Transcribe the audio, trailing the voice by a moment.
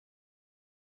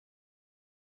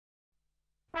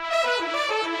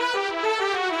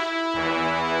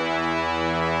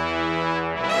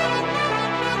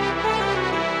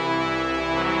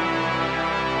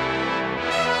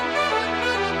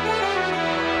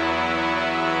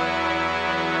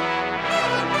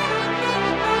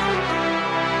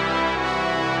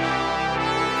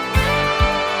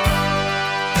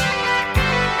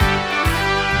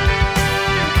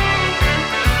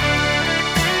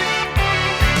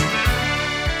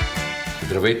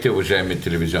Здравейте, уважаеми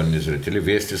телевизионни зрители!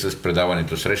 Вие сте с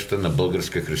предаването Среща на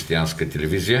Българска християнска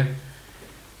телевизия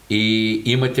и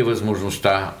имате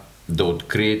възможността да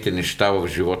откриете неща в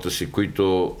живота си,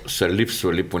 които са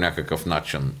липсвали по някакъв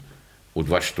начин от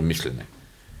вашето мислене.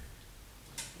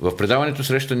 В предаването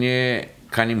Среща ние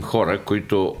каним хора,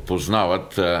 които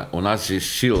познават онази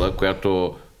сила,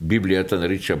 която Библията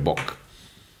нарича Бог.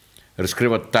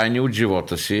 Разкриват тайни от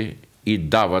живота си и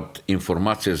дават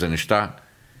информация за неща,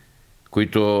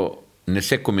 които не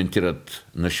се коментират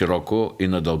на широко и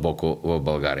надълбоко в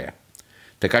България.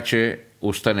 Така че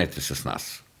останете с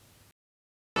нас.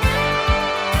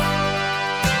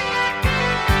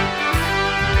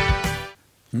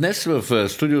 Днес в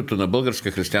студиото на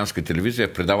Българска християнска телевизия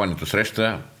в предаването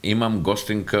Среща имам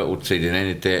гостинка от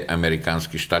Съединените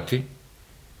американски щати,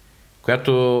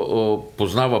 която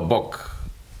познава Бог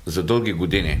за дълги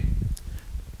години,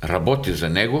 работи за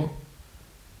Него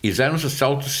и заедно с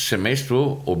цялото си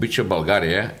семейство обича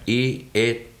България и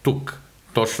е тук,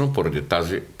 точно поради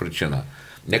тази причина.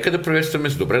 Нека да приветстваме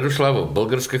с добре дошла в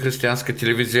Българска християнска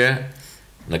телевизия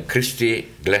на Christie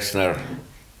Glesener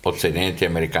от Съединените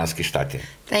американски щати.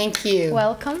 Thank you.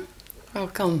 Welcome.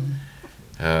 Welcome.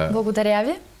 Благодаря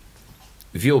ви.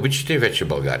 Вие обичате вече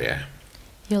България.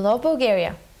 You love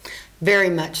Bulgaria.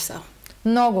 Very much so.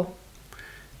 Много.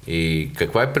 И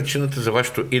каква е причината за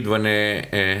вашето идване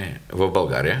в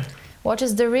България? What is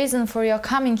the reason for your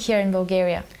coming here in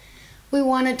Bulgaria? We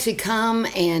wanted to come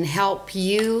and help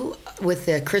you with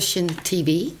the Christian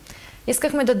TV.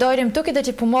 Искахме да дойдем тук и да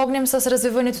ти помогнем с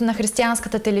развиването на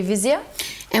християнската телевизия.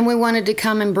 And we wanted to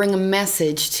come and bring a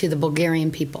message to the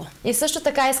Bulgarian people. И също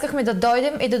така искахме да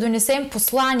дойдем и да донесем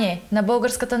послание на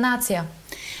българската нация.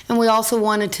 And we also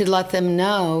wanted to let them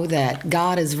know that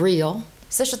God is real.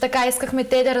 Също така искахме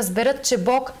те да разберат, че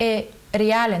Бог е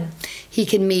реален. He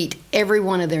can meet every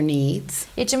one of their needs.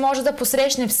 И че може да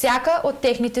посрещне всяка от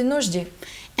техните нужди.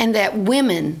 And that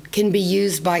women can be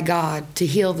used by God to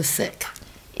heal the sick.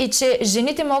 И че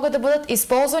жените могат да бъдат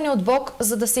използвани от Бог,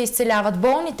 за да се изцеляват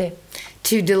болните.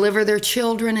 To deliver their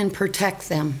children and protect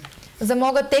them. За да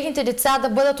могат техните деца да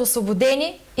бъдат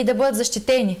освободени и да бъдат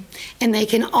защитени. And they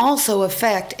can also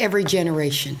affect every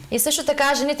generation. И също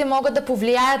така жените могат да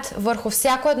повлияят върху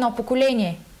всяко едно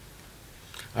поколение.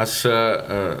 Аз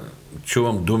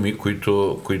чувам думи,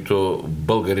 които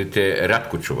българите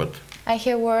рядко чуват. I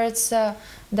hear words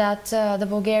that the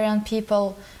Bulgarian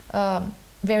people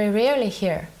very rarely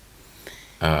hear.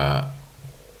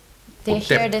 They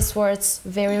hear these words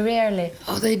very rarely.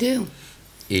 Oh, they do.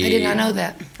 I did not know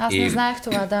that. Аз не знаех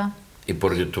това, да. И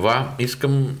поради това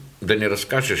искам да ни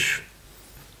разкажеш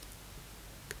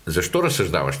защо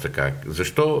разсъждаваш така,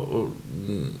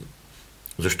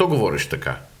 защо говориш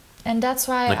така, And that's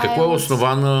why на какво е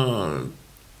основано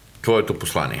твоето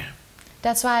послание.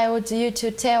 That's why I would you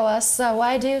to tell us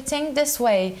why do you think this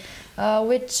way?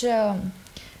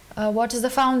 What is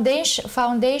the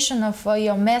foundation of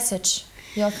your message,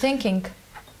 your thinking?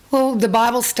 Well, the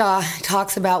Bible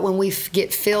talks about when we get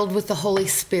filled with the Holy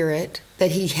Spirit,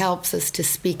 that He helps us to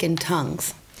speak in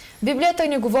tongues. Библията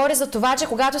ни говори за това, че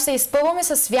когато се изпълваме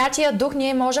със Святия Дух,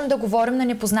 ние можем да говорим на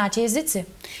непознати езици.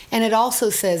 And it also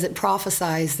says, it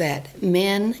prophesies that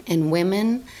men and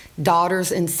women,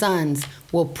 daughters and sons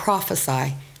will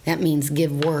prophesy. That means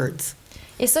give words.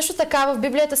 И също така в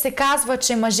Библията се казва,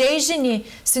 че мъже и жени,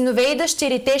 синове и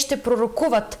дъщери, те ще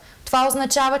пророкуват. Това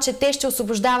означава, че те ще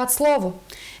освобождават слово.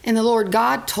 And the Lord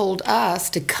God told us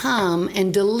to come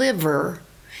and deliver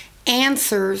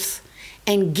answers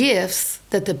and gifts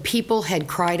that the people had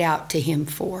cried out to Him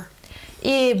for.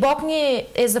 И Бог ни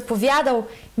е заповядал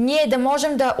ние да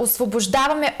можем да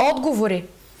освобождаваме отговори,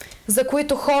 за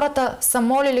които хората са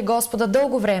молили Господа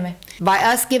дълго време.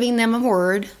 By us giving them a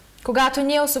word, когато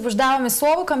ние освобождаваме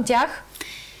слово към тях,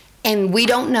 and we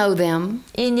don't know them,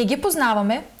 и не ги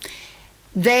познаваме,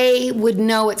 they would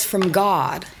know it's from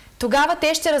God. Тогава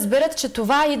те ще разберат, че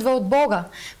това идва от Бога.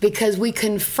 Because we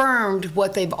confirmed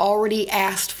what they've already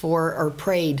asked for or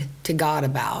prayed to God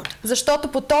about.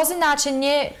 Защото по този начин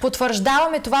ние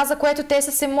потвърждаваме това, за което те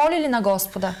са се молили на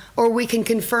Господа. Or we can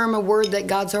confirm a word that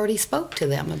God's already spoke to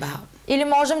them about. Или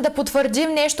можем да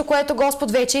потвърдим нещо, което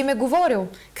Господ вече им е говорил.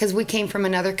 Because we came from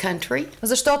another country.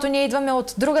 Защото ние идваме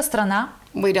от друга страна.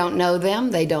 We don't know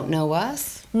them, they don't know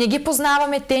us. Не ги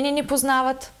познаваме, те не ни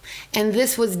познават. And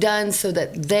this was done so that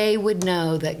they would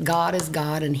know that God is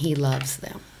God and He loves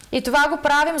them. И това го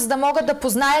правим, за да могат да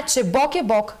познаят, че Бог е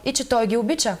Бог и че Той ги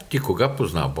обича. Ти кога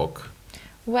позна Бог?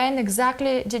 When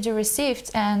exactly did you receive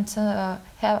and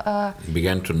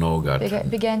began to know God?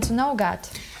 Began to know God.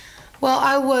 Well,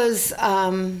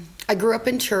 I grew up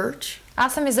in church.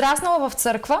 Аз съм израснала в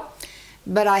църква.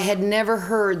 But I had never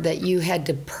heard that you had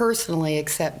to personally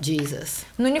accept Jesus.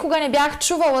 Но никога не бях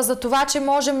чувала за това, че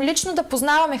можем лично да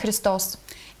познаваме Христос.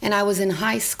 And I was in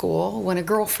high school when a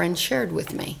girlfriend shared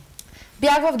with me.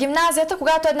 Бях в гимназията,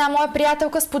 когато една моя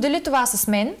приятелка сподели това с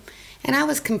мен. And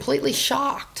I was completely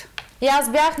shocked. И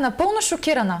аз бях напълно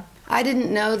шокирана. I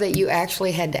didn't know that you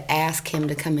actually had to ask him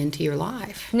to come into your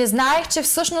life. Не знаех, че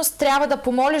всъщност трябва да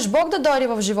помолиш Бог да дойде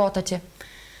в живота ти.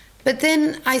 But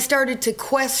then I started to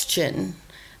question,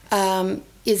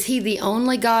 is he the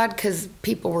only God? Because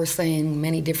people were saying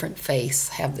many different faiths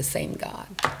have the same God.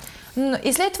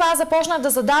 И след това започнах да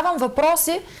задавам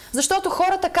въпроси, защото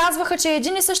хората казваха, че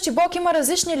един и същи Бог има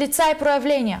различни лица и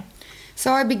проявления. So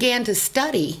I began to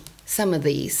study some of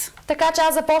these. Така че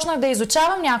аз започнах да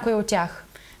изучавам някои от тях.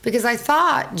 Because I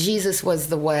thought Jesus was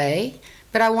the way,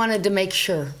 but I wanted to make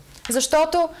sure.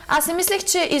 Защото аз си мислех,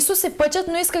 че Исус е пътят,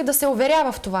 но исках да се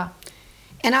уверя в това.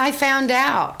 And I found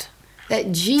out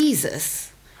that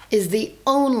Jesus is the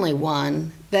only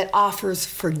one that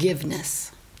offers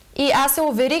forgiveness. И аз се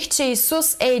уверих, че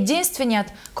Исус е единственият,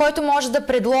 който може да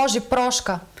предложи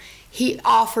прошка. He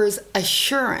offers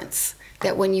assurance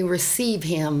that when you receive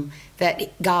him, that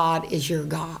God is your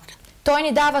God. Той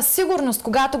ни дава сигурност,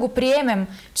 когато го приемем,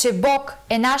 че Бог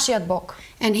е нашият Бог.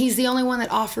 And he's the only one that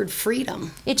offered freedom.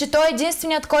 И че Той е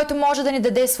единственият, който може да ни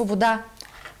даде свобода.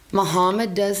 Muhammad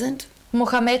doesn't.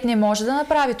 Мохамед не може да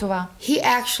направи това. He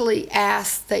actually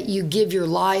asks that you give your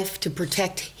life to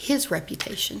protect his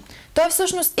reputation. Той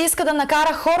всъщност иска да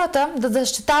накара хората да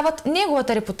защитават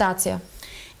неговата репутация.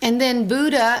 And then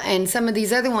Buddha and some of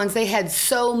these other ones, they had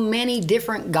so many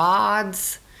different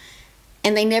gods,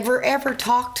 and they never ever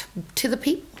talked to the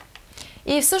people.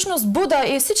 И всъщност Буда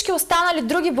и всички останали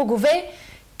други богове,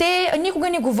 те никога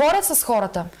не говорят с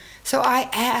хората. So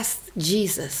I asked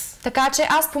Jesus. Така че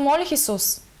аз помолих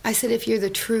Исус. I said, if you're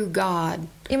the true God,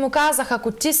 И му казах,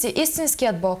 ако ти си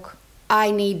истинският Бог,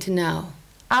 I need to know.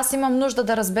 аз имам нужда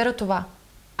да разбера това.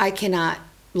 I cannot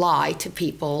lie to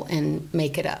people and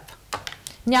make it up.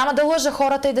 Няма да лъжа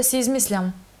хората и да си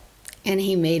измислям. And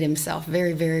he made himself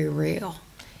very, very real.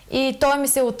 И той ми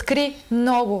се откри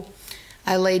много.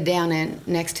 I laid down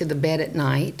next to the bed at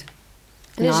night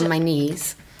and on my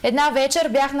knees. Една вечер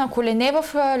бях на колене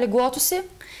в леглото си.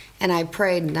 And I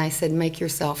prayed and I said, make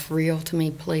yourself real to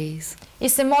me, please. И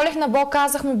се молих на Бог,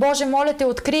 казах му, Боже, моля те,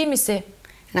 открий ми се.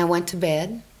 And I went to bed.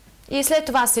 И след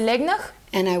това си легнах.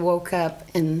 And I woke up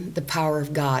and the power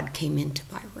of God came into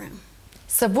my room.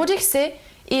 Събудих се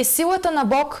и силата на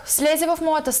Бог слезе в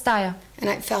моята стая. And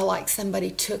I felt like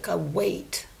somebody took a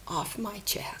weight off my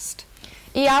chest.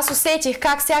 И аз усетих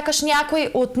как сякаш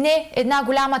някой отне една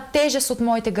голяма тежест от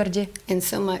моите гърди. And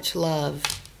so much love.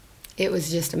 It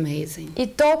was just amazing. И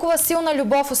толкова силна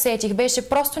любов усетих, беше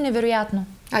просто невероятно.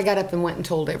 I got up and went and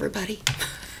told everybody.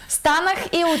 Станах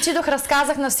и отидох,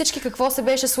 разказах на всички какво се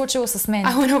беше случило с мен.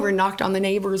 I went over and knocked on the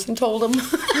neighbors and told them.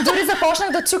 Дори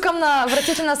започнах да чукам на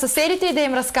вратите на съседите и да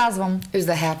им разказвам. It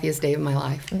was the happiest day of my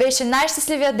life. Беше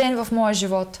най-щастливият ден в моя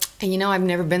живот. And you know,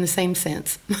 I've never been the same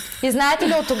since. И знаете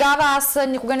ли, от тогава аз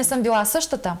никога не съм била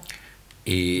същата.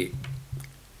 И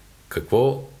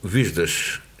какво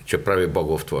виждаш, че прави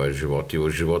Бог в твоя живот и в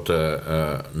живота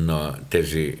на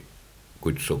тези,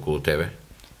 които са около тебе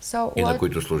и на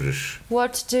които служиш?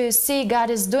 What do you see God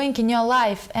is doing in your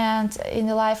life and in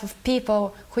the life of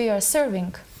people who you are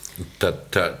serving?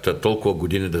 Толкова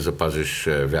години да запазиш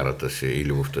вярата си и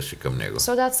любовта си към Него.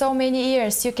 So that so many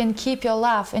years you can keep your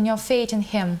love and your faith in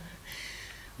Him.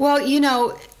 Well, you know,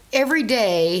 every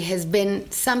day has been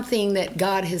something that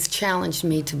God has challenged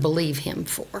me to believe Him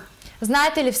for.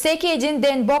 Знаете ли, всеки един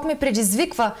ден Бог ме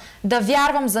предизвиква да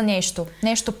вярвам за нещо,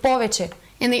 нещо повече.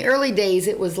 In the early days,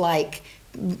 it was like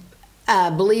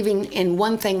believing in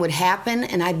one thing would happen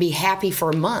and I'd be happy for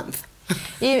a month.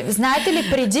 И знаете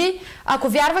ли, преди, ако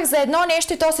вярвах за едно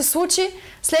нещо и то се случи,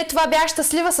 след това бях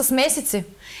щастлива с месеци.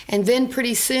 And then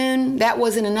pretty soon that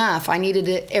wasn't enough. I needed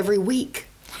it every week.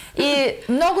 И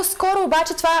много скоро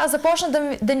обаче това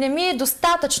започна да не ми е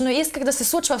достатъчно и исках да се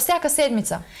случва всяка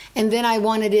седмица. And then I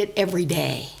wanted it every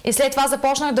day. И след това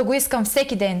започнах да го искам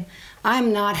всеки ден.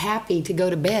 I'm not happy to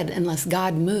go to bed unless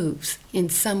God moves in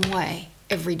some way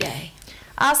every day.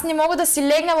 Аз не мога да си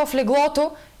легна в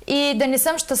леглото и да не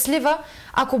съм щастлива,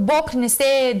 ако Бог не се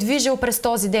е движил през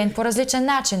този ден по различен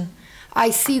начин. I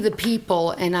see the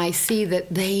people and I see that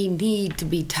they need to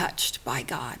be touched by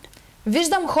God.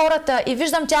 Виждам хората и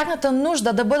виждам тяхната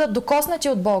нужда да бъдат докоснати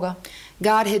от Бога.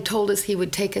 God had told us He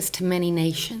would take us to many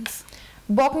nations.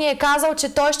 Бог ни е казал, че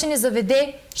Той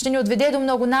ще ни отведе до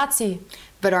много нации.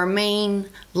 But our main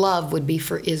love would be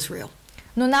for Israel.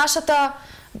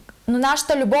 Но но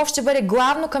нашата любов ще бъде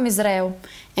главно към Израел.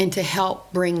 and to help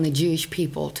bring the Jewish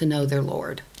people to know their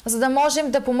Lord. За да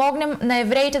можем да помогнем на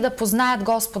евреите да познаят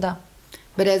Господа.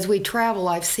 But as we travel,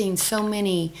 I've seen so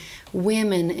many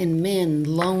women and men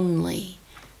lonely,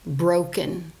 broken,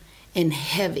 and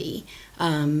heavy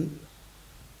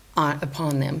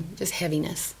upon them, just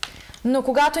heaviness. Но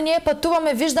когато ние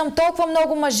пътуваме, виждам толкова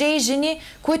много мъже и жени,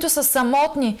 които са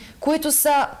самотни, които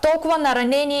са толкова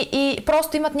наранени и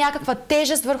просто имат някаква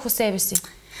тежест върху себе си.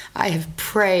 I have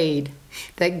prayed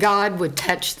that God would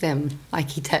touch them like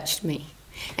He touched me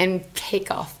and take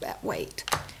off that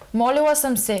weight. Молила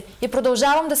съм се и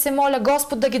продължавам да се моля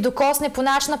Господ да ги докосне по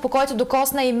начина, по който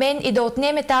докосна и мен и да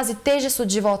отнеме тази тежест от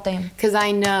живота им. Because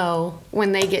I know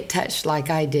when they get touched like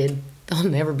I did,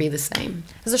 they'll never be the same.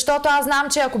 Защото аз знам,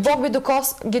 че ако Бог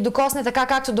ги докосне така,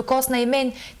 както докосна и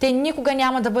мен, те никога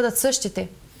няма да бъдат същите.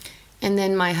 And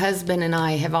then my husband and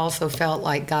I have also felt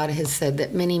like God has said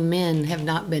that many men have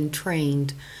not been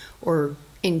trained or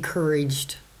encouraged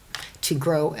to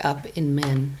grow up in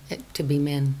men, to be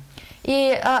men.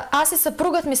 И аз и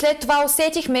съпругът ми след това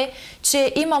усетихме,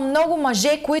 че има много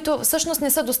мъже, които всъщност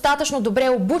не са достатъчно добре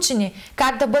обучени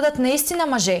как да бъдат наистина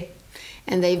мъже.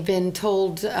 And they've been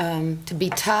told to be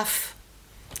tough,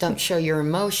 don't show your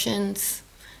emotions,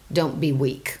 don't be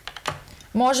weak.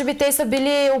 Може би те са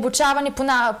били обучавани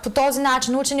по този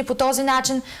начин, учени по този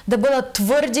начин, да бъдат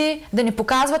твърди, да не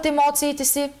показват емоциите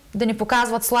си, да не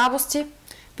показват слабости.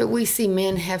 But we see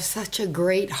men have such a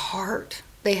great heart.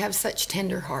 They have such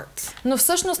tender hearts. Но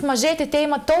всъщност мъжете, те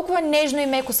имат толкова нежно и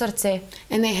меко сърце.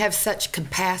 And they have such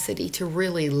capacity to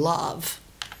really love.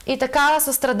 И такава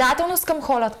състрадателност към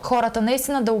хората,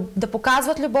 наистина да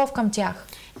показват любов към тях.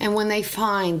 And when they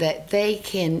find that they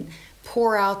can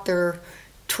pour out their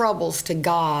troubles to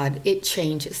God, it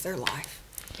changes their life.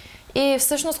 И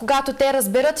всъщност, когато те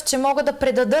разберат, че могат да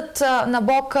предадат на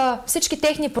Бог всички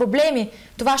техни проблеми,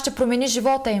 това ще промени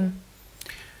живота им.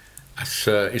 Аз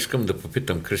искам да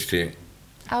попитам Кристи.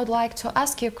 I would like to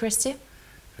ask you, Christie.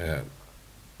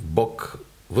 Бог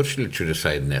върши ли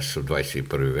чудеса и днес в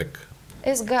 21 век?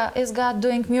 Is God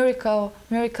doing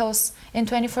miracles in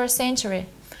 21st century?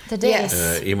 Today?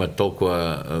 Yes. Има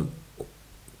толкова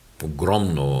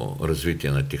огромно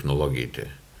развитие на технологиите.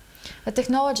 The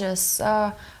technologies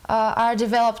are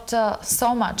developed so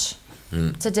much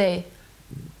today.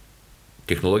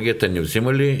 Технологията не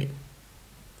взима ли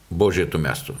Божието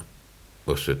място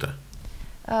в света?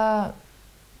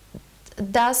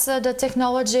 Does the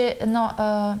technology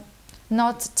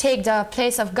not take the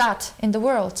place of God in the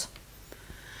world?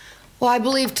 Well, I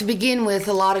believe to begin with,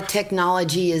 a lot of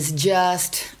technology is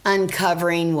just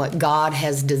uncovering what God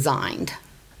has designed.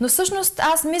 Но всъщност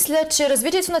аз мисля, че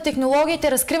развитието на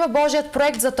технологиите разкрива Божият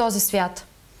проект за този свят.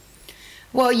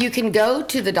 Well, you can go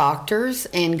to the doctors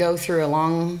and go through a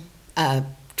long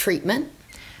treatment.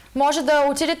 Може да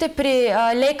отидете при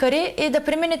лекари и да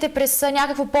преминете през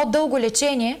някакво по-дълго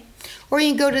лечение. Or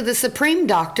you can go to the supreme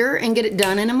doctor and get it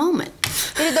done in a moment.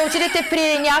 Или да отидете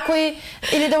при някой,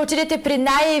 или да отидете при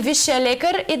най-висшия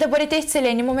лекар и да бъдете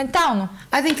изцелени моментално.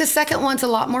 I think the second one's a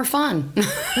lot more fun.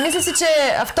 Мисля си, че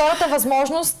втората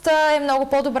възможност е много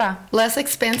по-добра. Less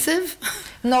expensive.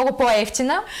 Много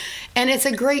по-евтина. And it's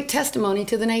a great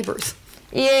testimony to the neighbors.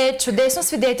 И е чудесно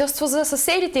свидетелство за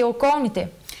съседите и околните.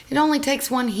 It only takes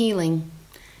one healing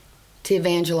to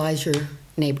evangelize your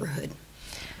neighborhood.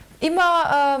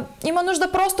 Има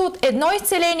нужда просто от едно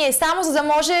изцеление, само за да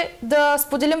може да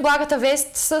споделим благата вест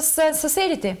с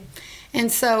съседите. And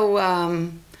so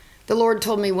the Lord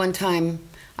told me one time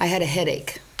I had a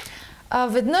headache.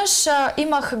 Веднъж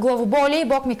имах главоболие и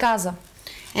Бог ми каза.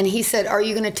 And he said, "Are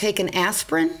you going to take an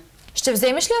aspirin? Ще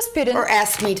вземеш ли аспирин? Or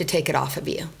ask me to take it off of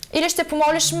you?" Или ще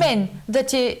помолиш мен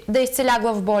да изцеля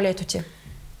главоболието ти?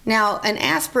 Now, an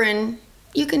aspirin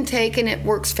you can take and it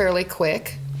works fairly quick.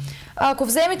 Ако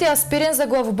вземете аспирин за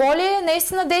главоболие,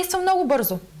 наистина действа много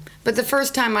бързо. But the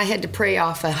first time I had to pray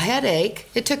off a headache,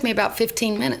 it took me about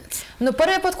 15 minutes. Но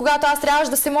първият път, когато аз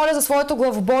трябваше да се моля за своето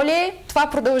главоболие, това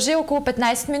продължи около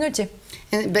 15 минути.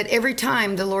 But every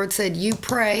time the Lord said, "You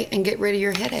pray and get rid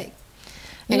of your headache."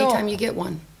 Anytime you get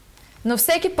one.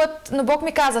 Но Бог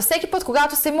ми каза, всеки път,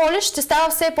 когато се молиш, ще става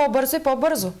все по-бързо и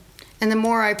по-бързо. And the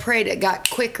more I prayed, it got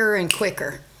quicker and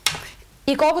quicker.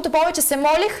 И колкото повече се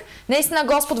молих, наистина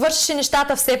Господ вършеше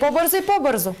нещата все по-бързо и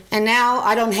по-бързо. And now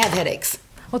I don't have headaches.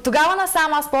 От тогава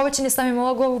насам аз повече не съм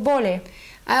имала главоболие.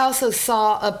 I also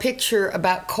saw a picture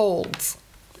about colds,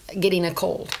 getting a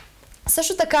cold.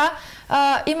 Също така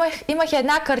имах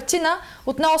една картина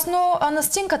относно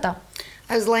настинката.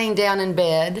 I was laying down in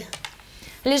bed.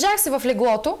 Лежах си в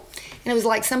леглото. And it was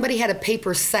like somebody had a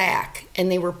paper sack and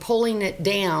they were pulling it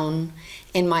down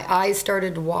and my eyes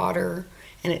started to water,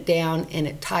 and it down, and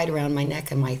it tied around my neck,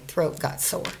 and my throat got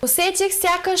sore. Усетих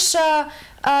сякаш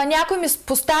някой ми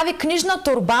постави книжна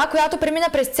торба, която премина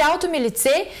през цялото ми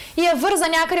лице и я върза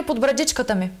някъде под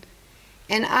брадичката ми.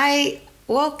 And I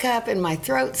woke up, and my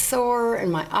throat's sore, and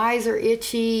my eyes are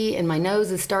itchy, and my nose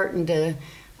is starting to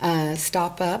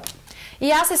stop up.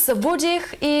 И аз се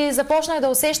събудих и започнах да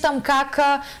усещам как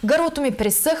гърлото ми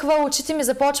пресъхва, очите ми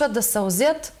започват да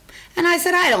сълзят. And I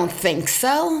said, I don't think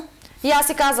so. И аз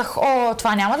си казах,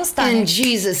 това няма да стане. In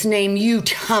Jesus' name, you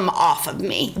come off of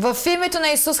me. В името на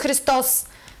Исус Христос,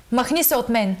 махни се от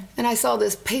мен. And I saw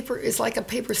this paper, it's like a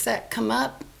paper sack come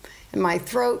up, and my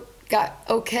throat got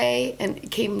okay, and it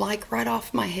came like right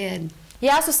off my head. И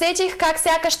аз усетих как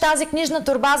сякаш тази книжна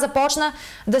торба започна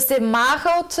да се маха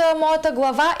от моята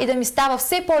глава и да ми става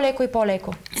все по-леко и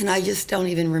по-леко. And I just don't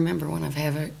even remember when I've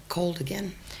had a cold again.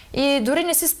 И дори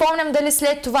не си спомням дали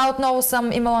след това отново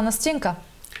съм имала настинка.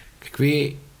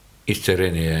 Какви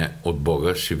изцеления от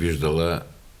Бога си виждала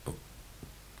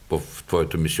в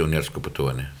твоето мисионерско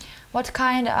пътуване? What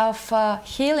kind of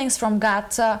healings from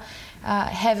God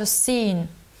have you seen?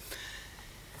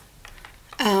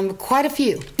 Quite a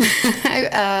few.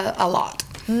 A lot.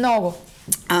 Много.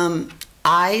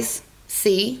 Eyes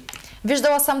see.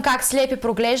 Виждала съм как слепи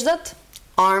проглеждат.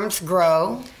 Arms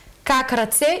grow. Как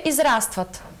ръце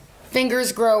израстват. Fingers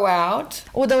grow out.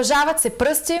 Удължават се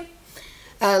пръсти.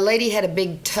 A lady had a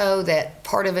big toe that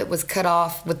part of it was cut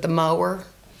off with the mower,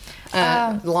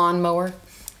 lawn mower.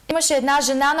 Имаше една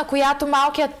жена, на която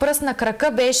малкият пръст на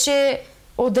крака беше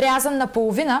отрязан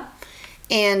наполовина.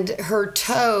 And her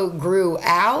toe grew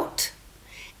out,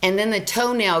 and then the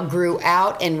toenail grew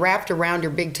out and wrapped around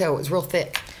her big toe. It was real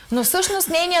thick. Но всъщност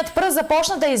нейният пръст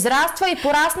започна да израства и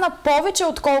порасна повече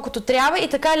отколкото трябва и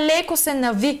така леко се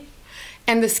нави.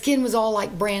 And the skin was all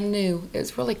like brand new. It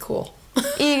was really cool.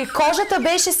 И кожата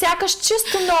беше сякаш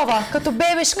чисто нова, като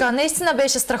бебешка. Наистина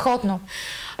беше страхотно.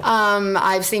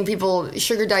 I've seen people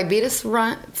sugar diabetes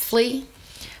flee.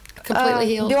 Completely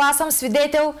healed. Била съм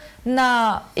свидетел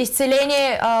на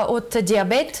изцеление от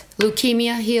диабет.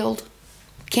 Leukemia healed.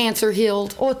 Cancer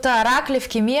healed. От рак,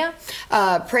 левкемия.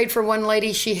 Prayed for one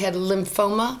lady. She had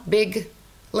lymphoma, big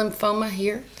lymphoma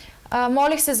here.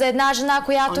 Молих се за една жена,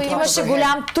 която имаше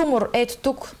голям тумор ето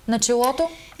тук на челото.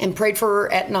 And prayed for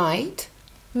her at night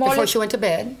before she went to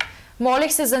bed.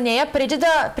 Молих се за нея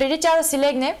преди тя да си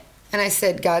легне. And I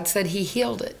said, God said He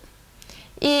healed it.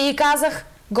 И казах,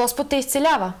 Господ те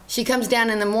изцелява. She comes down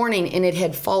in the morning and it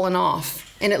had fallen off,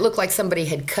 and it looked like somebody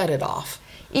had cut it off.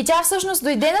 И тя всъщност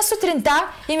дойде на сутринта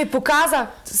и ми показа,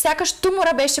 сякаш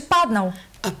тумора беше паднал.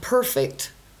 A perfect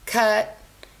cut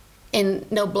and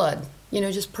no blood, you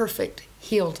know, just perfect,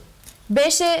 healed.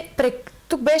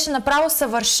 Тук беше направо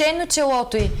съвършено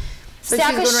челото й.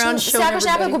 Сякаш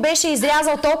някой го беше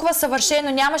изрязал толкова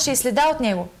съвършено, нямаше и следа от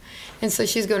него. And so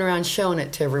she's going around showing it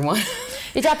to everyone.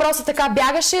 И тя просто така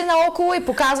бягаше наоколо и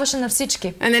показваше на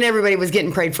всички. And then everybody was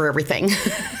getting prayed for everything.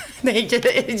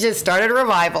 It just started a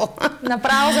revival.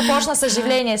 Направо започна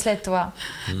съживление след това.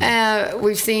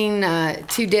 We've seen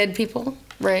two dead people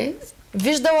raised.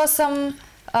 Виждала съм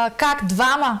как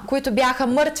двама, които бяха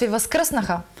мъртви,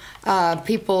 възкръснаха.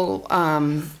 People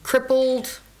crippled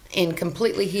and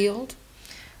completely healed.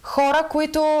 Хора,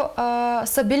 които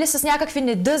са били с някакви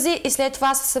недъзи и след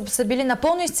това са били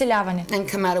напълно изцелявани.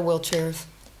 And come out of wheelchairs.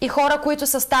 И хора, които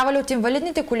са ставали от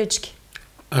инвалидните колички.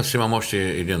 Аз имам още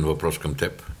един въпрос към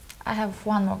теб. I have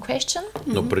one more question.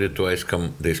 Но преди това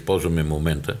искам да използваме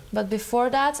момента. But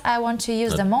before that, I want to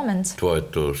use the moment.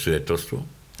 Твоето свидетелство.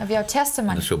 Of your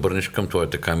testimony. Да се обърнеш към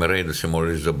твоята камера и да се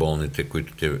молиш за болните,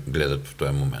 които те гледат в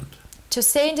този момент. To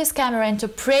say in this camera and to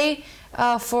pray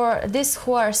for these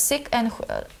who are sick and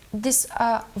these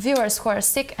viewers who are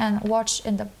sick and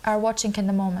are watching in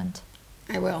the moment.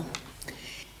 I will.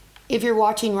 If you're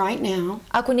watching right now,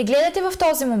 ако ни гледате в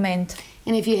този момент,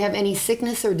 and if you have any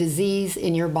sickness or disease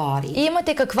in your body, и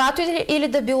имате каквато или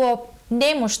да било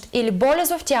немощ или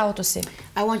болест в тялото си,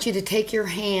 I want you to take your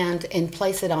hand and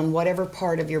place it on whatever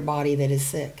part of your body that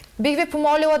is sick. Бих ви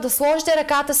помолила да сложите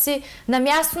ръката си на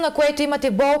място, на което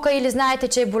имате болка или знаете,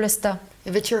 че е болестта.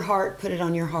 If it's your heart, put it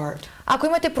on your heart. Ако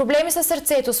имате проблеми с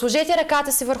сърцето, сложете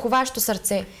ръката си върху вашето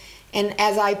сърце. And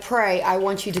as I pray, I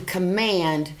want you to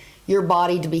command your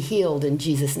body to be healed in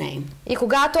Jesus' name. И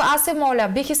когато аз се моля,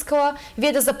 бих искала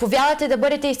вие да заповядате да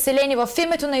бъдете изцелени в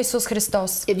името на Исус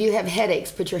Христос. If you have headaches,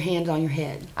 put your hand on your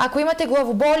head. Ако имате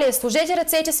главоболие, сложете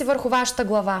ръцете си върху вашата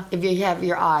глава. If you have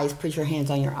your eyes, put your hands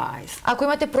on your eyes. Ако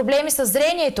имате проблеми с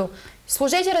зрението,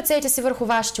 сложете ръцете си върху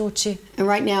вашите очи. And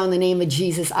right now, in the name of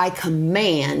Jesus, I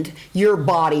command your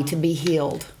body to be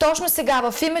healed. Точно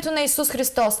сега, в името на Исус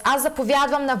Христос, аз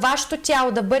заповядвам на вашето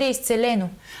тяло да бъде изцелено.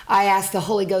 I ask the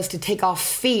Holy Ghost to take off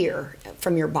fear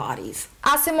from your bodies.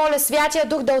 Аз се моля Святия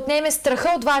Дух да отнеме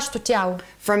страха от вашето тяло.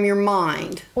 From your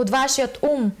mind. От вашият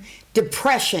ум.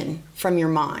 Depression from your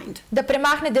mind. Да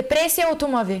премахне депресия от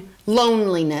ума ви.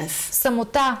 Loneliness.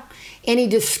 Самота.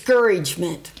 Any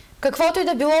discouragement. Каквото и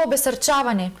да било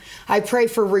обезсърчаване. I pray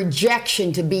for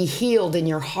rejection to be healed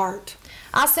in your heart.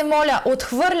 Аз се моля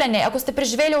отхвърляне, ако сте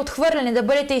преживели отхвърляне, да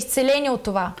бъдете изцелени от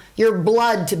това. Your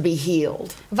blood to be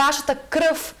healed. Вашата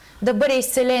кръв да бъде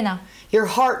изцелена. Your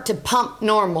heart to pump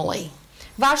normally.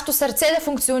 Вашето сърце да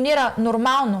функционира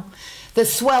нормално. The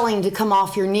swelling to come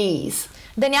off your knees.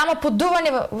 Да няма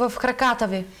подуване в краката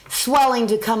ви. Swelling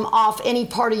to come off any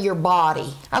part of your body.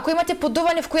 Ако имате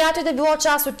подуване в която и да било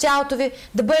част от тялото ви,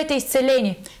 да бъдете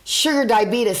изцелени. Sugar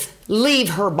diabetes, leave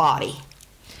her body.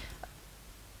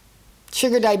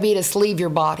 Sugar diabetes, leave your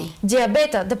body.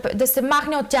 Диабета да се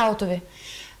махне от тялото ви.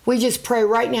 We just pray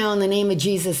right now in the name of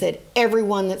Jesus that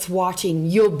everyone that's watching,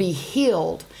 you'll be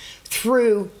healed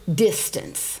through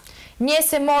distance. Ние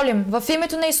се молим в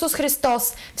името на Исус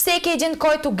Христос, всеки един,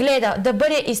 който гледа, да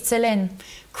бъде изцелен.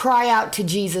 Cry out to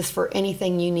Jesus for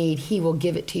anything you need. He will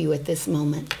give it to you at this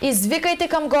moment. Извикайте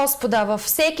към Господа във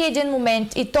всеки един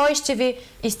момент и Той ще ви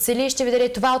изцели, ще ви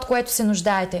даде това, от което се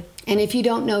нуждаете. And if you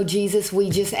don't know Jesus, we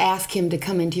just ask him to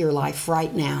come into your life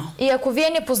right now. И ако вие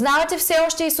не познавате все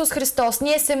още Исус Христос,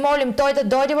 ние се молим Той да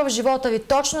дойде в живота ви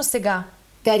точно сега.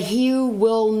 That he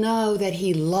will know that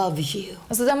he loves you.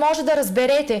 За да може да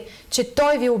разберете, че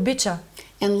Той ви обича.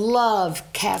 And love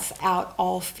casts out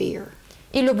all fear.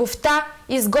 И любовта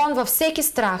изгонва всеки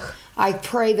страх. I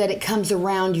pray that it comes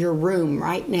around your room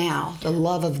right now, the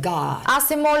love of God. Аз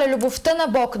се моля любовта на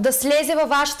Бог да слезе във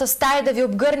вашата стая, да ви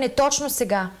обгърне точно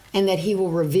сега. And that he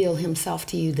will reveal himself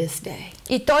to you this day.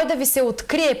 И Той да ви се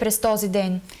открие през този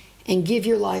ден. And give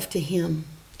your life to him.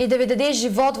 И да ви даде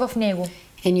живот в Него.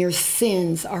 And your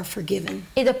sins are forgiven.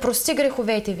 И да прости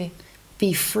греховете ви.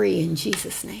 Be free in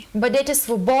Jesus' name. Бъдете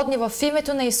свободни в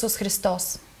името на Исус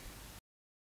Христос.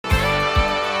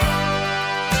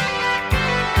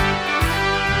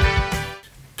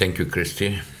 Thank you,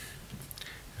 Christie,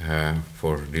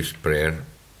 for this prayer.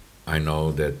 I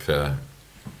know that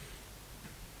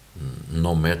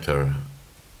no matter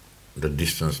the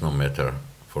distance, no matter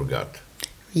for God.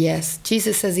 Yes,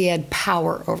 Jesus says he had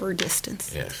power over distance.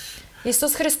 Yes.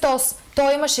 Исус Христос,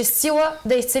 Той имаше сила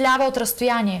да изцелява от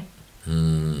разстояние.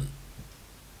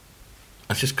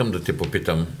 Аз искам да те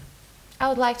попитам I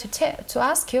would like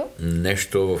to ask you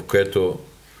нещо, в което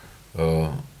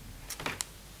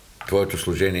твоето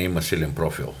служение има силен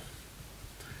профил.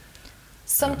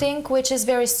 something which is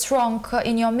very strong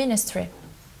in your ministry.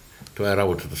 Това е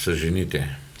работата с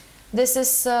жените. This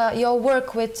is your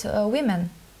work with women.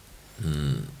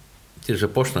 Ти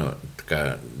започна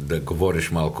така да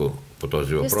говориш малко по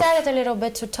този You въпрос. started a little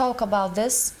bit to talk about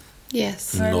this.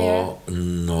 Yes.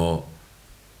 Но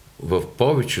в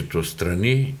повечето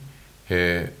страни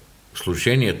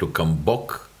служението към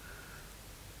Бог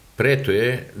прието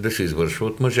е да се извършва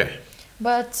от мъже.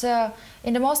 But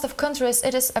in the most of countries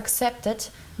it is accepted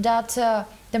that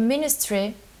the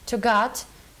ministry to God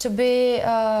to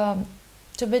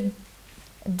be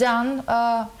done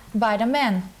by the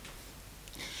men.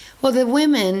 Well, the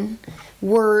women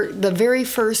were the very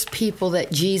first people that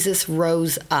Jesus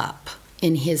rose up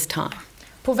in his time.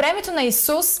 По времето на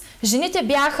Исус, жените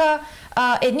бяха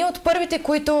едни от първите,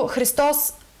 които Христос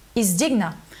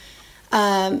издигна.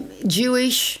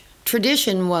 Jewish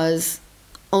tradition was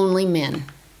only men.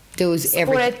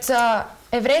 Според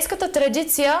еврейската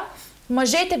традиция,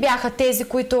 мъжете бяха тези,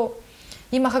 които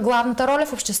имаха главната роля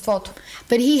в обществото.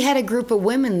 But he had a group of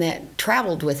women that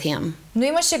traveled with him. Но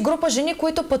имаше група жени,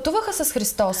 които пътуваха с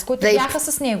Христос, които бяха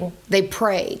с Него. They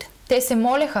prayed. Те се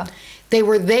молеха. They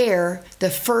were there, the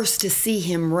first to see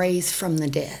him raised from the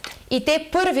dead. И те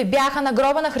първи бяха на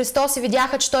гроба на Христос и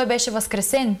видяха, че Той беше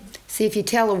възкресен. See, if you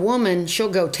tell a woman,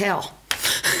 she'll go tell.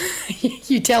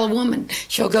 You tell a woman,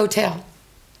 she'll go tell.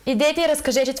 Идете и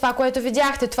разкажете това, което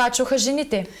видяхте. Това чуха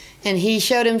жените. And he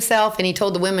showed himself and he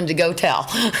told the women to go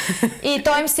tell. И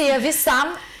Той им се яви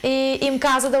сам и им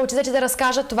каза да отидат и да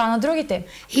разкажат това на другите.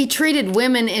 He treated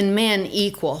women and men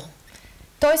equal.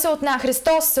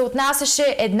 Христос се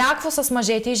отнасяше еднакво с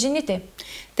мъжете и жените.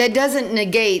 That doesn't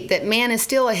negate that man is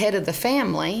still ahead of the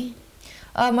family.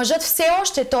 Мъжът все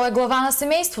още, той е глава на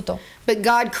семейството. But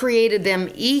God created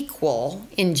them equal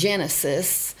in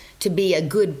Genesis to be a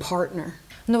good partner.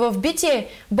 Но в Битие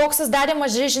Бог създаде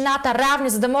мъжа и жената равни,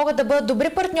 за да могат да бъдат добри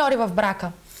партньори в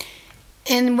брака.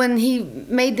 And when he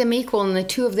made them equal and the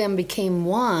two of them became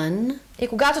one, и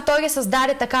когато той ги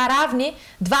създаде така равни,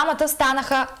 двамата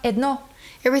станаха едно.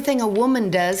 Everything a woman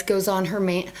does goes on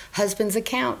her husband's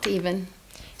account even.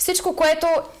 Всичко, което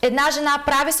една жена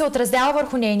прави, се отразява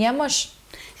върху нейния мъж.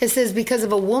 It says because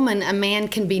of a woman a man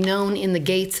can be known in the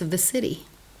gates of the city.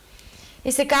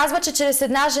 И се казва, че чрез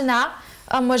една жена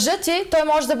мъжът ти, той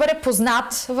може да бъде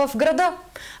познат в града.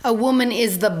 A woman is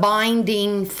the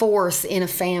binding force in a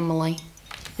family.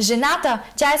 Жената,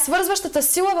 тя е свързващата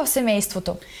сила в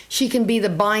семейството. She can be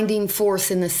the binding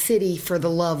force in the city for the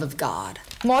love of God.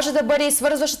 Може да бъде и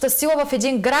свързващата сила в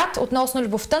един град относно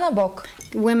любовта на Бог.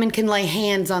 Women can lay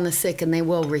hands on the sick and they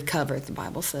will recover, the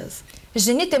Bible says.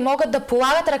 Жените могат да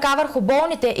полагат ръка върху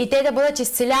болните и те да бъдат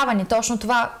изцелявани. Точно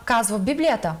това казва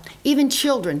Библията. Even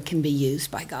children can be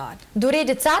used by God. Дори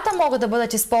децата могат да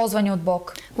бъдат използвани от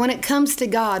Бог. When it comes to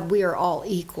God, we are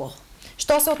all equal.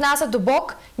 Що се отнася до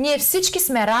Бог, ние всички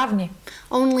сме равни.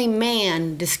 Only man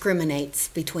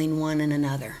discriminates between one and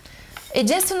another.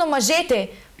 Единствено мъжете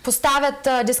поставят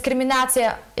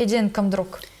дискриминация един към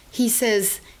друг. He says,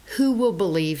 "Who will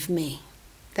believe me?"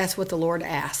 That's what the Lord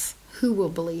asks. Who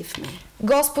will believe me?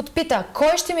 Господ пита,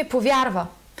 кой ще ми повярва?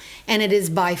 And it is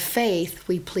by faith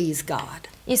we please God.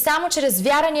 И само чрез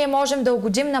вяра ние можем да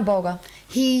угодим на Бога.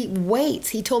 He waits.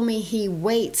 He told me he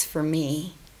waits for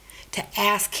me to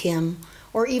ask him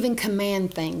or even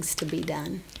command things to be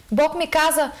done. Бог ми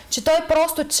каза, че той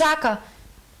просто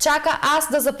чака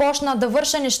аз да започна да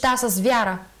върша неща с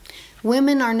вяра.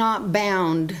 Women are not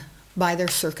bound by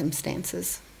their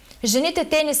circumstances. Жените,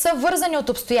 те не са вързани от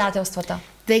обстоятелствата.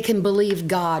 They can believe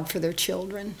God for their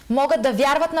children. Могат да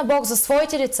вярват на Бог за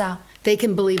своите деца. They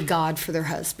can believe God for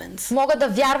their husbands. Могат да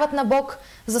вярват на Бог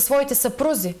за своите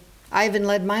съпрузи. I even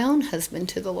led my own husband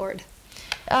to the Lord.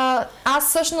 Аз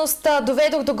всъщност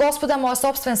доведох до Господа моя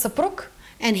собствен съпруг.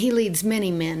 And he leads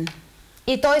many men.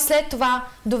 И той след това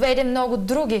доведе много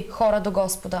други хора до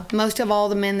Господа. Most of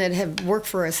all the men that have worked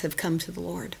for us have come to the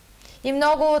Lord. И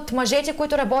много от мъжете,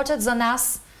 които работят за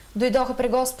нас, дойдоха при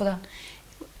Господа.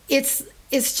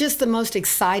 It's just the most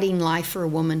exciting life for a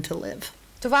woman to live.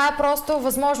 Това е просто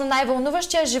възможно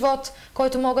най-вълнуващия живот,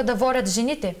 който могат да водят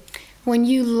жените. When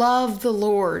you love the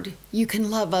Lord, you can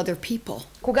love other people.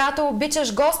 Когато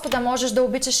обичаш Господа, можеш да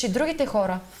обичаш и другите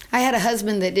хора. I had a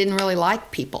husband that didn't really like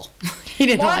people. He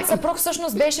didn't Моят like them. съпруг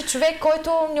всъщност беше човек,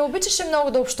 който не обичаше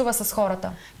много да общува с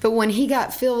хората. But when he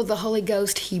got filled with the Holy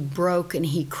Ghost, he broke and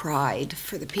he cried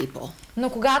for the people. Но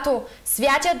когато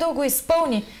Святия Дух го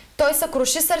изпълни, той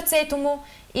съкруши сърцето му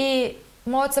и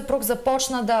моят съпруг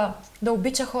започна да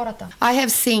обича хората. I have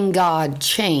seen God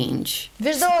change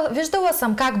Виждала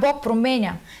съм как Бог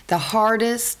променя the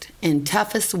hardest and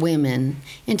toughest women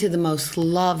into the most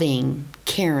loving,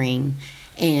 caring,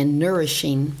 and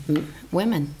nourishing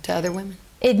women to other women.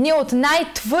 едни от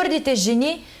най-твърдите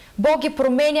жени, Бог ги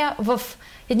променя в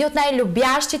едни от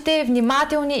най-любящите,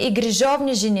 внимателни и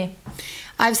грижовни жени.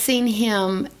 I've seen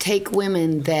him take women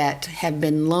that have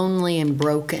been lonely and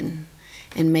broken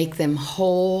and make them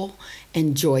whole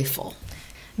and joyful.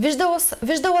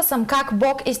 Виждала съм как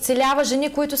Бог изцелява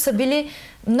жени, които са били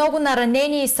много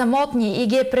наранени и самотни и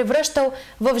ги е превръщал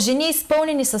в жени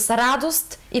изпълнени с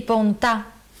радост и пълнота.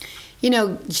 You know,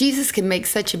 Jesus can make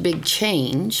such a big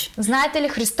change. Знаете ли,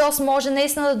 Христос може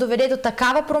наистина да доведе до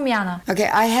такава промяна.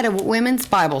 Okay, I had a women's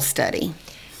Bible study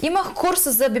Имах курс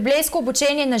за библейско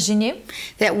обучение на жени,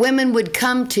 that women would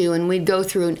come to and we'd go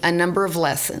through a number of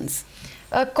lessons.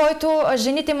 който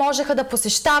жените можеха да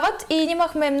посещават и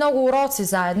имахме много уроци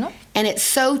заедно. And it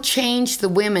so changed the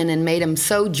women and made them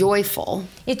so joyful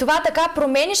И това така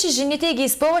променяше жените и ги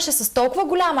изпълваше с толкова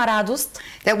голяма радост,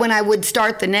 that when I would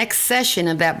start the next session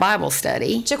of that Bible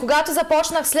study, че когато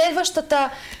започнах следващата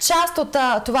част от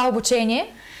това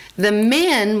обучение, the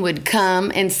men would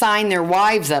come and sign their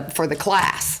wives up for the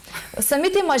class.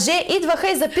 самите мъже идваха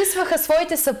и записваха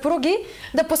своите съпруги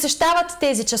да посещават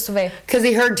тези часове. Because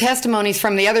they heard testimonies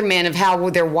from the other men of how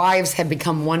their wives had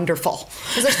become wonderful.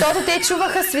 Защото те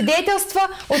чуваха свидетелства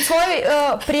от свои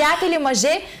приятели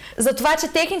мъже за това, че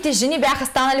техните жени бяха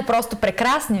станали просто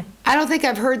прекрасни. I don't think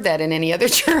I've heard that in any other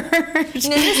church.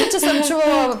 Не мисля, че съм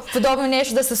чувала подобно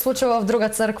нещо да се случва в друга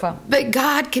църква. But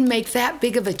God can make that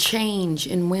big of a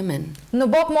change in women. Но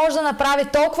Бог може да направи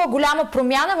толкова голяма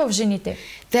промяна в жените,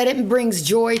 That it brings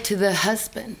joy to the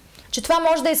husband. че това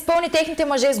може да изпълни техните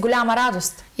мъже с голяма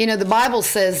радост. You know, the Bible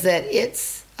says that it's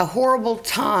a horrible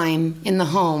time in the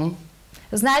home.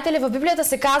 Знаете ли, в Библията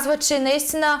се казва, че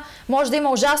наистина може да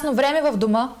има ужасно време в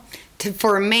дома.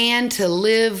 For a man to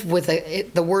live with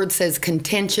the word says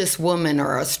contentious woman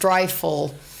or a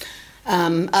strifeful,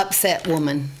 upset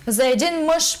woman. За един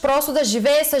мъж просто да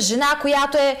живее с жена,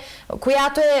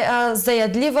 която е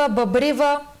заядлива,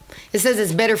 бъбрива. It says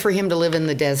it's better for him to live in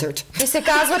the desert. И се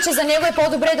казва, че за него е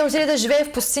по-добре да отиде да живее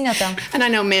в пустинята. And I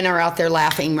know men are out there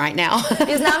laughing right now.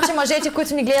 И знам, че мъжете,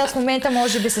 които ни гледат в момента,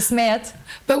 може би се смеят.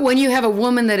 But when you have a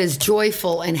woman that is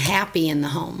joyful and happy in the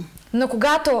home.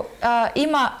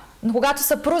 Но когато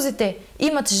съпрузите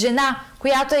имат жена,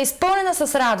 която е изпълнена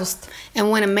с радост. And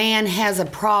when a man has a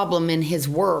problem in his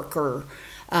work or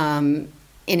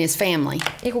in his family.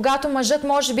 И когато мъжът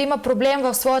може би има проблем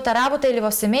в своята работа или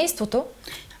в семейството.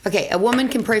 Okay, a woman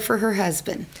can pray for her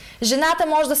husband. Жената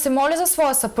може да се моли за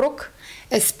своя съпруг.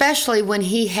 Especially when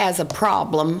he has a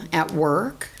problem at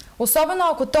work. Особено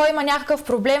ако той има някакъв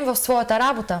проблем в своята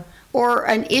работа.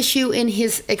 Or an issue in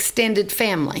his extended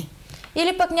family.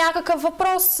 Или пък някакъв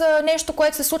въпрос, нещо,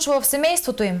 което се случва в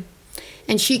семейството им.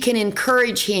 And she can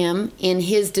encourage him in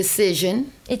his decision.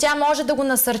 И тя може да го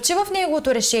насърчи в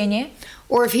неговото решение.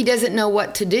 Or if he doesn't know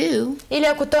what to do. Или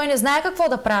ако той не знае какво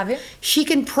да прави. She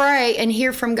can pray and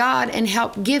hear from God and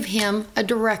help give him a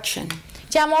direction.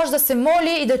 Тя може да се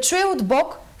моли и да чуе от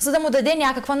Бог, за да му даде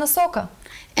някаква насока.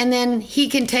 And then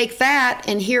he can take that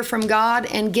and hear from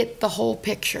God and get the whole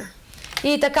picture.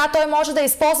 И така той може да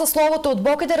използва словото от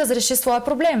Бог и да разреши своя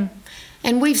проблем.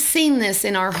 And we've seen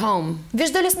this in our home.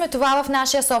 Виждали сме това в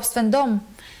нашия собствен дом.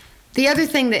 The other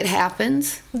thing that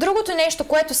happens, другото нещо,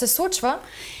 което се случва,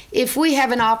 if we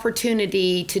have an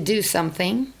opportunity to do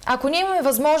something, ако ние имаме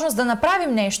възможност да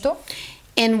направим нещо,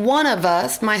 and one of us,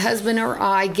 my husband or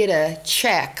I, get a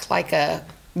check, like a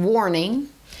warning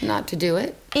not to do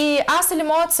it. И аз или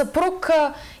моят съпруг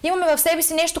имаме в себе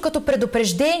си нещо като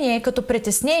предупреждение, като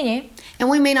притеснение. And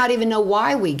we may not even know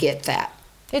why we get that.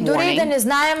 И дори да не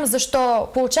знаем защо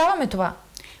получаваме това.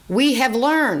 We have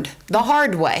learned the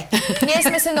hard way. Ние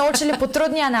сме се научили по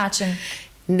трудния начин.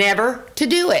 Never to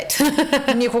do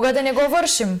it. Никога да не го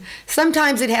вършим.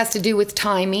 Sometimes it has to do with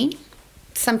timing.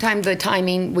 Sometimes the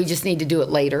timing we just need to do it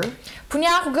later.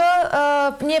 Понякога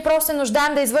ние просто се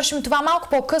нуждаем да извършим това малко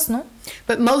по-късно.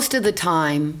 But most of the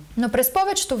time, но през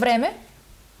повечето време,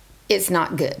 it's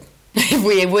not good.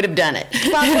 We would have done it.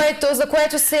 Това, за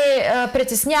което се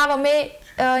притесняваме,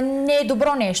 не е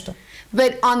добро нещо.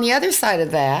 But on the other side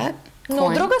of that, но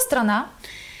от друга страна,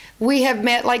 we have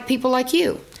met like people like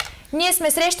you. Ние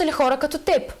сме срещали хора като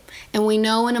теб. And we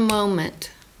know in a moment.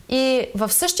 И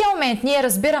в същия момент ние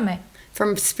разбираме.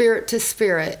 From spirit to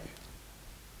spirit.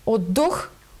 От дух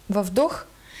в дух.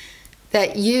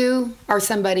 That you are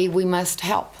somebody we must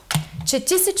help. Че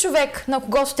ти си човек, на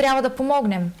когото трябва да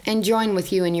помогнем. And join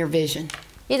with you in your vision.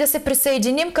 И да се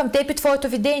присъединим към теб и твоето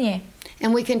видение. And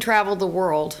we can travel the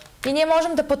world. И ние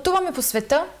можем да пътуваме по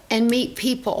света. And meet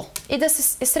people. И да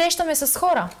се срещаме с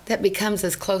хора. That becomes as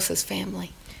close as family.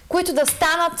 Които да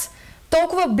станат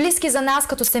толкова близки за нас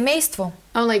като семейство.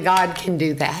 Only God can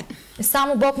do that. И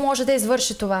само Бог може да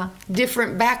извърши това.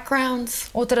 Different backgrounds.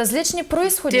 От различни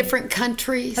произходи. Different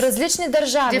countries. Различни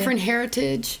държави. Different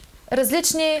heritage.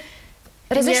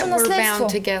 Различно наследство.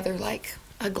 Together like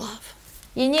a glove.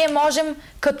 И ние можем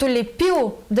като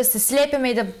лепило да се слепяме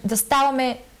и да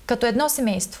ставаме като едно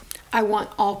семейство. I want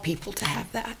all people to have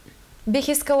that. Бих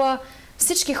искала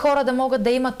всички хора да могат да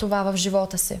имат това в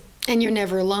живота си. And you're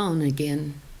never alone again.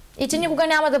 И ти никога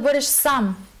няма да бъдеш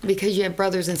сам. Because you have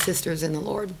brothers and sisters in the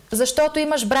Lord. Защото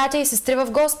имаш братя и сестри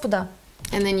в Господа.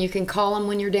 And then you can call them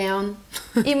when you're down.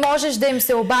 И можеш да им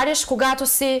се обадиш,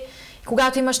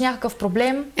 когато имаш някакъв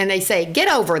проблем. And they say, get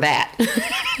over that.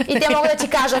 И те могат да ти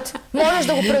кажат, можеш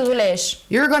да го преодолееш.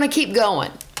 You're going to keep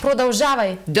going.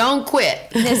 Продължавай. Don't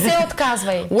quit. Не се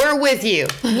отказвай. We're with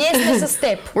you. Ние сме с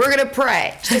теб. We're going to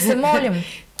pray. Ще се молим.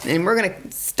 And we're going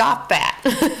to stop that.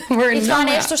 И това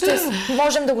нещо ще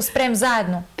можем да го спрем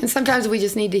заедно. And sometimes we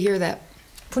just need to hear that.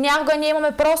 Понякога ние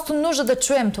имаме просто нужда да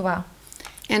чуем това.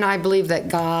 And I believe that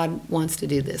God wants to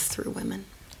do this through women.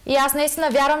 И аз наистина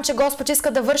вярвам, че Господ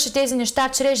иска да върши тези неща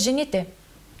чрез жените.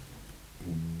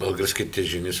 Българските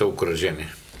жени са окуражени.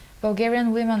 Bulgarian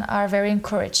women are very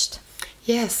encouraged.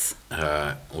 Yes.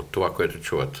 От това, което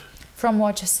чуват. From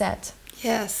what you said.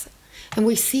 Yes. And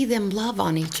we see them love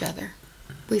on each other.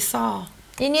 We saw.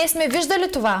 И ние сме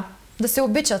виждали това, да се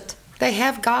обичат. They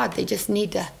have God, they just need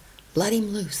to let him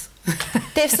loose.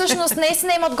 Те всъщност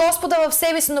наистина имат Господа в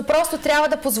себе си, но просто трябва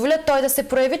да позволят Той да се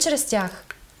прояви чрез тях.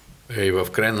 И в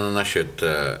края на нашия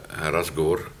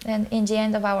разговор, And in the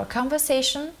end of our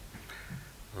conversation,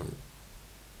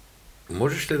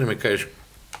 можеш ли да ми кажеш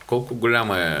Колко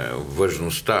голяма е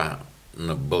важността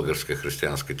на българска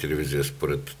християнска телевизия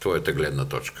според твоята гледна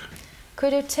точка?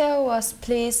 Could you tell us,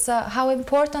 please, how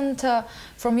important,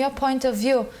 from your point of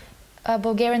view,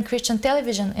 Bulgarian Christian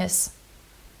television is?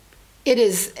 It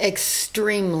is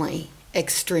extremely,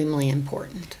 extremely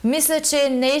important. Мисля, че е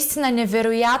наистина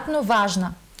невероятно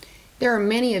важна. There are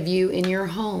many of you in your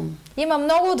home. Има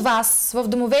много от вас в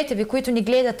домовете ви, които ни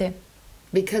гледате.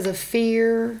 Because of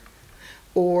fear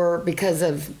or because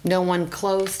of no one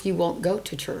close, you won't go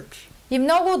to church. И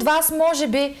много от вас, може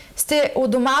би, сте у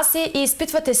дома си и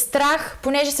изпитвате страх,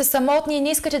 понеже сте самотни и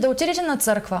не искате да отидете на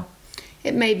църква.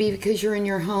 It may be because you're in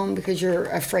your home because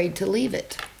you're afraid to leave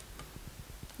it.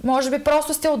 Може би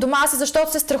просто сте у дома си,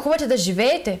 защото се страхувате да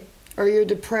живеете. Or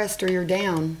you're depressed or you're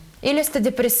down. Или сте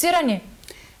депресирани.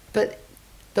 But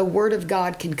the word of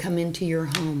God can come into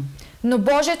your home. Но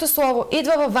Божието Слово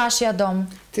идва във вашия дом.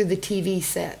 Through the TV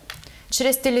set.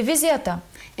 Чрез телевизията.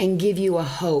 And give you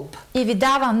a hope. И ви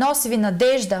дава, носи ви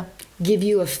надежда. Give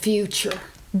you a future.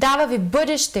 Дава ви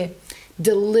бъдеще.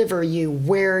 Deliver you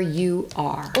where you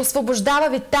are. Освобождава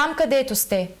ви там, където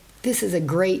сте. This is a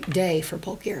great day for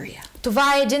Bulgaria.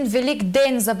 Това е един велик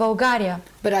ден за България.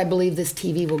 But I believe this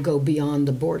TV will go beyond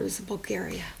the borders of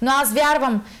Bulgaria. Но аз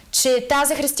вярвам, че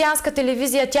тази християнска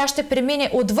телевизия, тя ще премине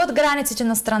отвъд границите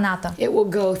на страната. It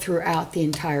will go throughout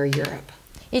the entire Europe.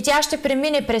 И тя ще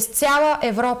премине през цяла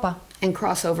Европа. And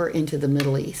cross over into the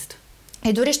Middle East.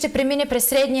 И дори ще премине през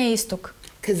Средния изток.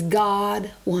 Because God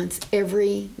wants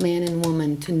every man and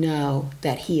woman to know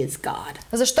that He is God.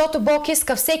 Защото Бог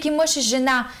иска всеки мъж и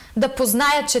жена да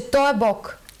познаят, че Той е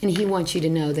Бог. And He wants you to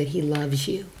know that He loves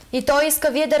you. И Той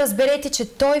иска вие да разберете, че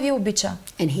Той ви обича.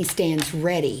 And He stands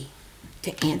ready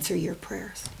to answer your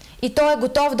prayers. И Той е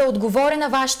готов да отговори на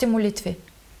вашите молитви.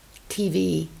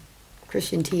 TV,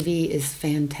 Christian TV is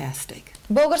fantastic.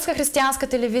 Българска християнска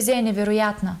телевизия е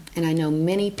невероятна. And I know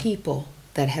many people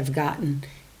that have gotten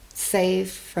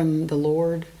saved from the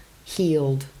Lord,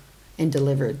 healed and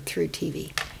delivered through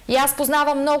TV. И аз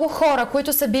познавам много хора,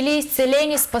 които са били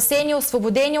изцелени, спасени,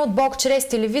 освободени от Бог чрез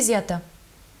телевизията.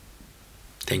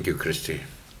 Thank you, Christie.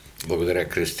 Благодаря,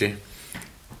 Christie.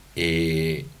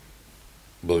 И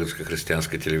българска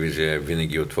християнска телевизия е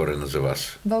винаги отворена за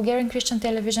вас. Bulgarian Christian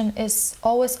television is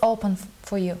always open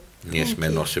for you. Ние сме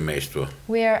едно семейство.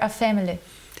 We are a family.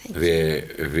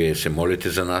 Вие се молите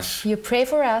за нас. You pray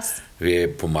for us.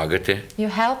 Вие помагате. You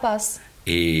help us.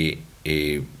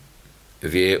 И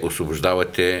вие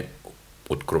освобождавате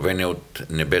откровение от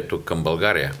небето към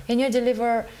България. And you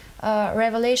deliver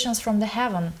revelations from the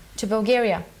heaven to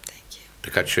Bulgaria.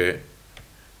 Така че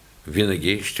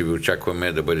винаги ще ви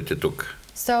очакваме да бъдете тук.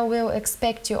 So we'll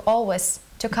expect you always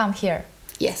to come here.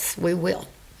 Yes, we will.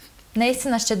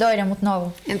 Наистина ще дойдем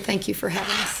отново. And thank you for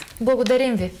having us.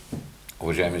 Благодарим ви.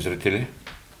 Уважаеми зрители,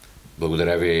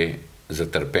 благодаря ви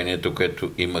за търпението,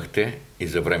 което имахте и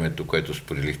за времето, което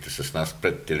споделихте с нас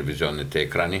пред телевизионните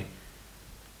екрани,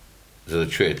 за да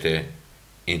чуете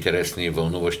интересни и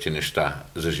вълнуващи неща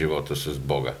за живота с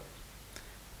Бога.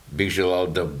 Бих желал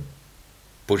да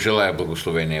пожелая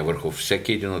благословение върху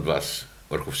всеки един от вас,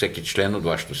 върху всеки член от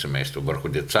вашето семейство, върху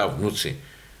деца, внуци,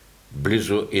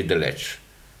 близо и далеч.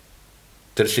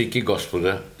 Търсейки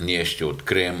Господа, ние ще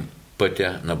открием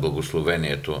пътя на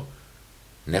благословението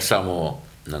не само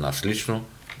на нас лично,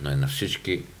 но и на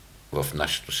всички в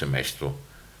нашето семейство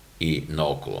и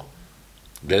наоколо.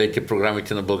 Гледайте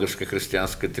програмите на Българска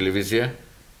християнска телевизия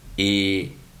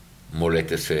и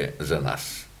молете се за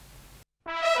нас.